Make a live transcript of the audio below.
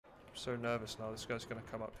so nervous now. This guy's going to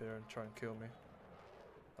come up here and try and kill me.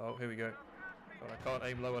 Oh, here we go. God, I can't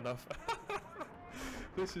aim low enough.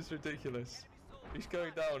 This is ridiculous. He's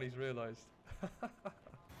going down, he's realised.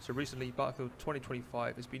 So recently, Battlefield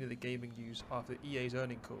 2025 has been in the gaming news after EA's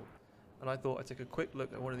earnings call, and I thought I'd take a quick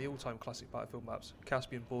look at one of the all-time classic Battlefield maps,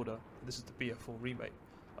 Caspian Border, and this is the BF4 remake.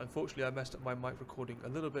 Unfortunately, I messed up my mic recording a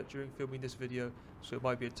little bit during filming this video, so it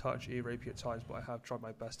might be a touch ear-rapey at times, but I have tried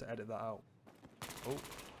my best to edit that out. Oh,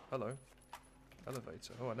 hello.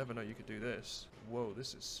 Elevator. Oh, I never know you could do this. Whoa,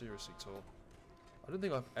 this is seriously tall. I don't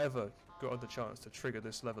think I've ever gotten the chance to trigger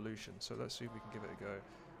this levolution, so let's see if we can give it a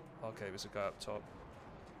go. Okay, there's a guy up top.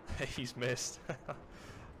 He's missed.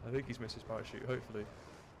 I think he's missed his parachute, hopefully.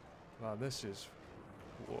 Man, this is...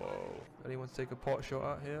 Whoa. Anyone take a pot shot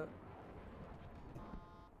out here?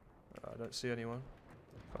 I don't see anyone.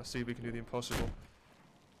 Let's see if we can do the impossible.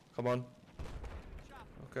 Come on.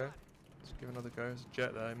 Okay. Let's give another go. There's a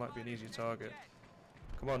jet there. He might be an easier target.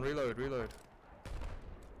 Come on, reload, reload.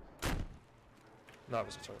 That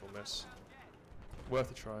was a total miss.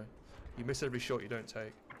 Worth a try. You miss every shot you don't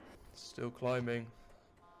take. Still climbing.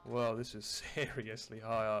 Wow, this is seriously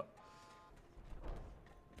high up.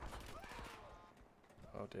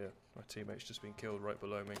 Oh dear, my teammate's just been killed right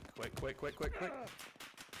below me. Quick, quick, quick, quick, quick. I'm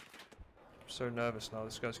so nervous now.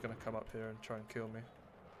 This guy's going to come up here and try and kill me.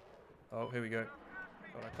 Oh, here we go.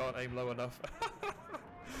 God, I can't aim low enough.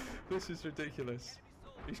 This is ridiculous.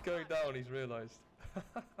 He's going down, he's realised.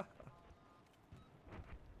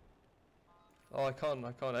 Oh, I can't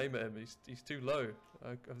aim at him. He's too low.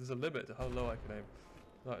 There's a limit to how low I can aim.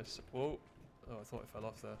 That is... Whoa. Oh, I thought it fell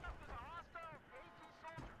off there.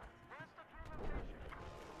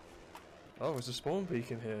 Oh, there's a spawn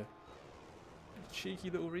beacon here.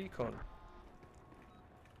 Cheeky little recon.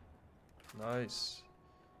 Nice.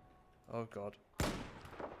 Oh god.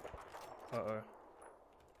 Uh-oh.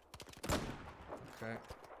 Okay.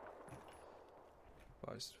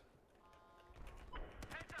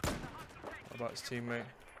 What about his teammate?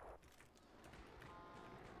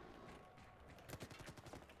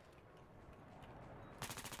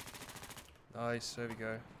 Nice, there we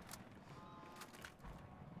go.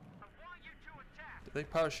 Did they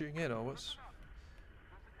parachuting in or what's...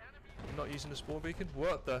 You're not using the spawn beacon?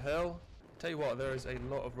 What the hell? Tell you what, there is a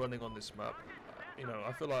lot of running on this map. You know,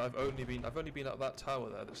 I feel like I've only been at that tower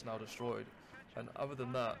there that's now destroyed. And other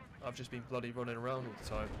than that, I've just been bloody running around all the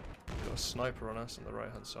time. We've got a sniper on us on the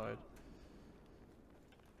right hand side.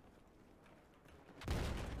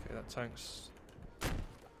 Okay, that tank's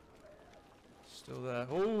still there.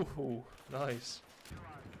 Oh, nice.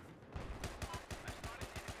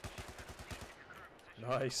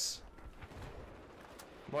 Nice.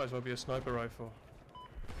 Might as well be a sniper rifle.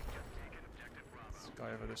 This guy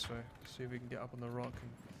over this way. See if we can get up on the rock and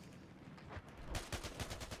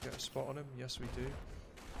get a spot on him. Yes, we do.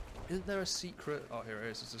 Isn't there a secret... Oh, here it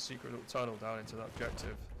is. There's a secret little tunnel down into that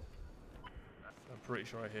objective. I'm pretty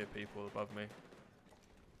sure I hear people above me.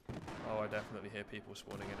 Oh, I definitely hear people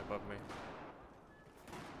spawning in above me.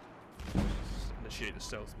 Just initiate the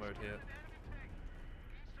stealth mode here.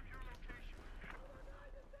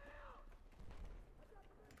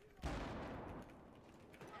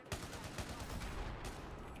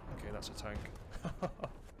 Okay, that's a tank.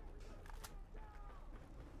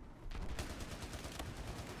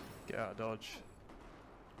 Get out of dodge.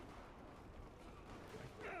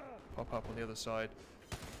 Pop up on the other side.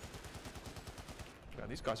 Man,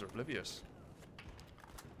 these guys are oblivious.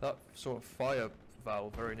 That sort of fire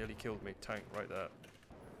valve very nearly killed me. Tank right there.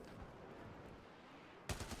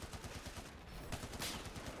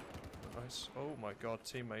 Nice. Oh my god,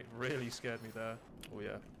 teammate really scared me there. Oh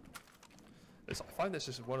yeah. I find this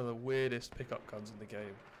is one of the weirdest pickup guns in the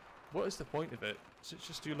game. What is the point of it? Does it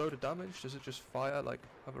just do a load of damage? Does it just fire, like,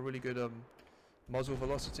 have a really good muzzle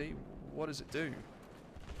velocity? What does it do?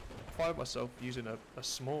 I find myself using a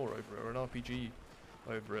s'more over it, or an RPG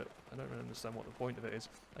over it. I don't really understand what the point of it is.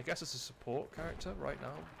 I guess it's a support character right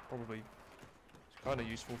now. Probably kind of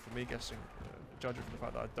useful for me, guessing, judging from the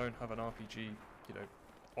fact that I don't have an RPG, you know,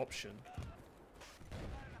 option.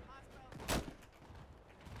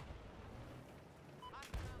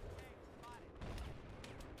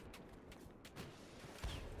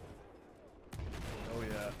 Oh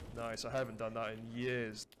yeah, nice. I haven't done that in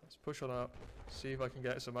years. Let's push on up, see if I can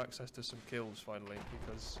get some access to some kills finally,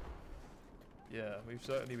 because yeah, we've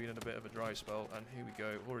certainly been in a bit of a dry spell, and here we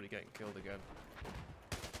go, already getting killed again.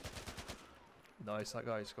 Nice, that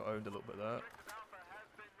guy's got owned a little bit there.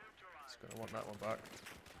 Just gonna want that one back.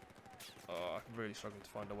 Oh, I'm really struggling to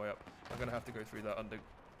find a way up. I'm gonna have to go through that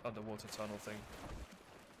underwater tunnel thing,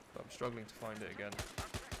 but I'm struggling to find it again.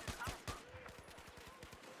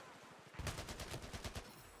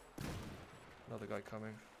 Another guy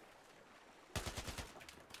coming.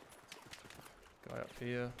 Guy up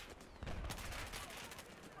here.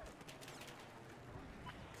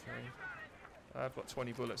 Okay. I've got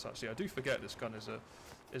 20 bullets actually. I do forget this gun is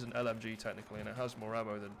an LMG technically, and it has more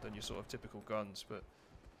ammo than your sort of typical guns, but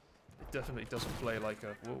it definitely doesn't play like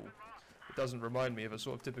a... Whoa. It doesn't remind me of a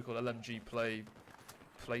sort of typical LMG play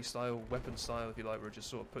style, weapon style if you like, where it just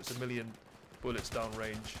sort of puts a million bullets down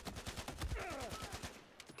range.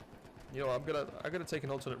 You know what, I'm gonna take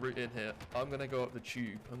an alternate route in here. I'm gonna go up the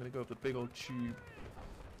tube. I'm gonna go up the big old tube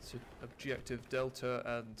to objective Delta,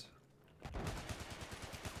 and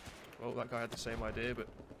well, that guy had the same idea but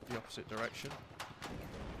the opposite direction.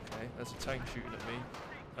 Okay, there's a tank shooting at me.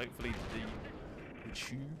 Hopefully the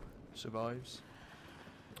tube survives.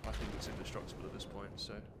 I think it's indestructible at this point,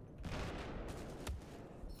 so...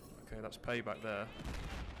 Okay, that's payback there.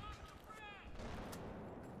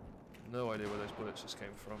 No idea where those bullets just came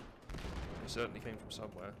from. They certainly came from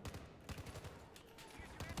somewhere.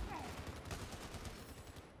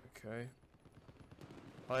 Okay.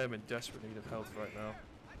 I am in desperate need of health right now.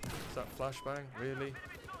 Is that flashbang? Really?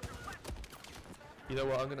 You know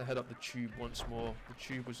what, I'm going to head up the tube once more. The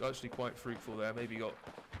tube was actually quite fruitful there. Maybe got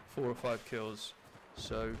 4 or 5 kills.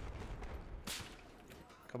 So,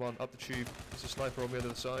 come on, up the tube. There's a sniper on the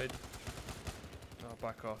other side. Oh,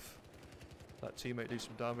 back off. Let teammate do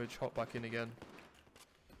some damage. Hop back in again.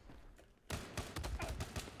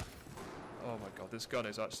 Oh my god, this gun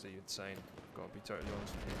is actually insane. I've got to be totally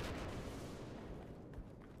honest with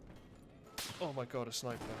you. Oh my god, a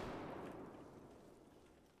sniper.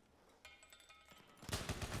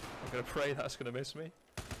 I'm gonna pray that's gonna miss me.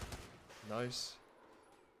 Nice.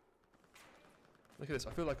 Look at this,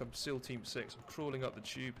 I feel like I'm SEAL Team 6. I'm crawling up the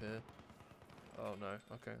tube here. Oh no,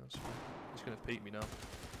 okay, that's fine. He's gonna peek me now.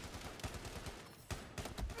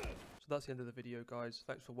 So that's the end of the video, guys.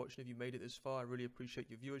 Thanks for watching. If you made it this far, I really appreciate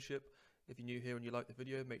your viewership. If you're new here and you like the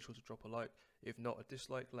video, make sure to drop a like. If not, a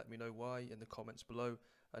dislike. Let me know why in the comments below.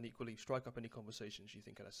 And equally, strike up any conversations you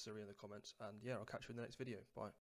think are necessary in the comments. And yeah, I'll catch you in the next video. Bye.